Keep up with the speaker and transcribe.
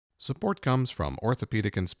Support comes from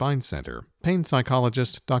Orthopedic and Spine Center. Pain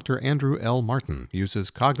psychologist Dr. Andrew L. Martin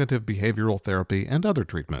uses cognitive behavioral therapy and other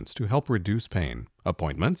treatments to help reduce pain.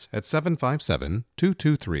 Appointments at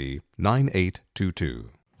 757-223-9822.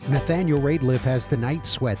 Nathaniel Ratelilff has the night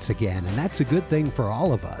sweats again, and that's a good thing for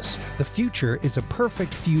all of us. The future is a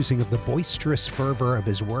perfect fusing of the boisterous fervor of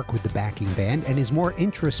his work with the backing band and his more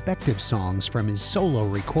introspective songs from his solo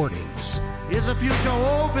recordings. Is a future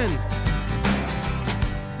open?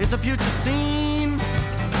 Is a future seen?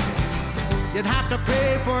 You'd have to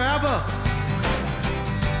pray forever.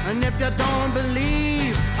 And if you don't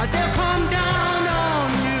believe, they'll come down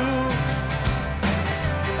on you.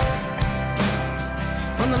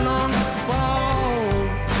 From the longest fall,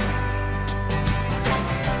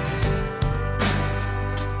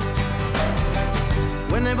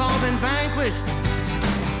 when they've all been vanquished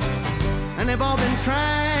and they've all been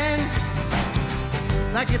trying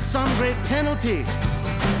like it's some great penalty,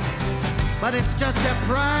 but it's just their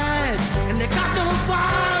pride and they got to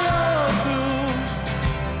follow through.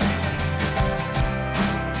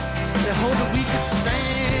 They hold the weakest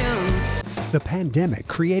stands. The pandemic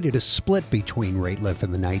created a split between Ratelilff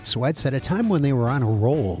and the Night Sweats at a time when they were on a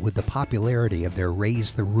roll with the popularity of their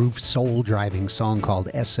Raise the Roof soul-driving song called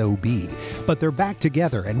S.O.B. But they're back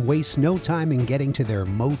together and waste no time in getting to their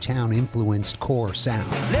Motown-influenced core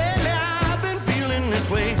sound. Lately I've been feeling this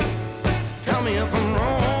way. Tell me if I'm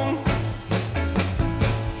wrong.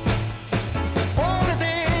 Only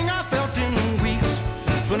thing I felt in weeks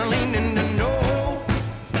is when I leaned in the know.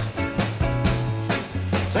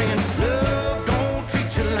 Saying, love don't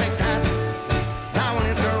treat you like that. Now when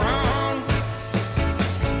it's around,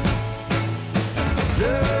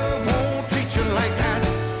 love won't treat you like that.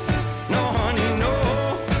 No, honey, no.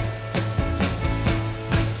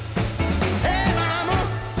 Hey, mama,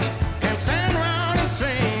 can't stand around and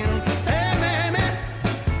sing. Hey, baby,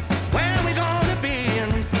 where we gonna be?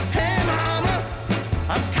 And hey, mama,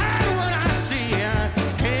 I'm tired of what I see. I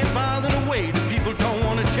can't bother to wait. People don't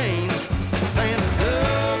wanna change. Saying,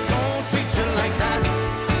 love don't treat you like that.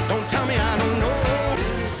 Don't tell me I don't know.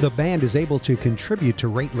 The band is able to contribute to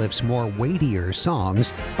Rateliff's more weightier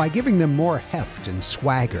songs by giving them more heft and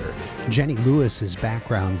swagger. Jenny Lewis's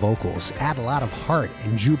background vocals add a lot of heart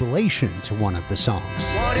and jubilation to one of the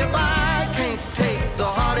songs. What if I can't take the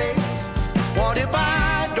heartache? What if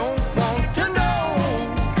I don't want to know?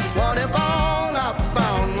 What if all I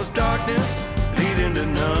found was darkness leading to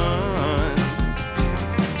none?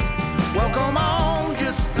 Well, come on,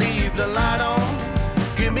 just leave the light on.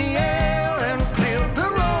 Give me air and clear the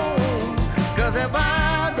room. 'Cause if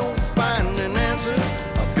I don't find an answer,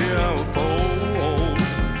 I fear I will fold.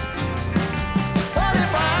 What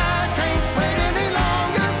if I can't wait any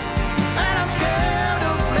longer? And I'm scared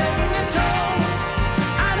of letting it show.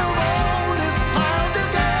 I know all this piled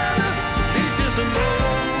together, pieces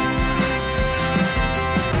alone.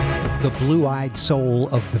 The blue-eyed soul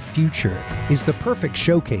of the future is the perfect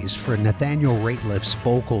showcase for Nathaniel Rateliff's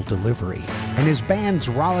vocal delivery, and his band's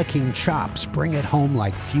rollicking chops bring it home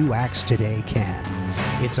like few acts today can.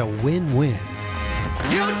 It's a win-win.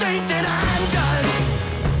 You think that I'm just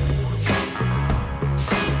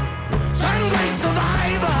some great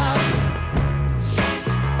survivor?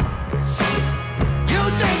 You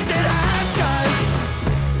think that I'm just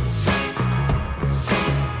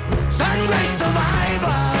some great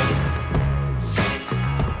survivor?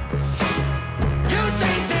 You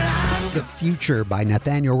think that I'm The Future by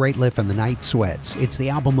Nathaniel Rateliff and the Night Sweats. It's the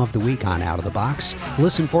album of the week on Out of the Box.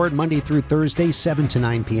 Listen for it Monday through Thursday, 7 to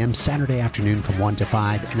 9 p.m., Saturday afternoon from 1 to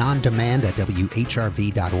 5, and on demand at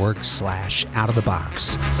whrv.org/outofthebox.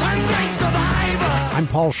 some great survivor? I'm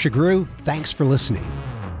Paul Chagru. Thanks for listening.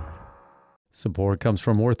 Support comes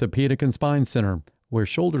from Orthopedic and Spine Center, where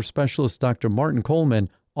shoulder specialist Dr. Martin Coleman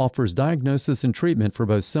offers diagnosis and treatment for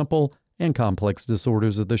both simple and complex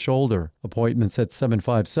disorders of the shoulder. Appointments at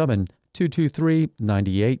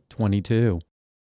 757-223-9822.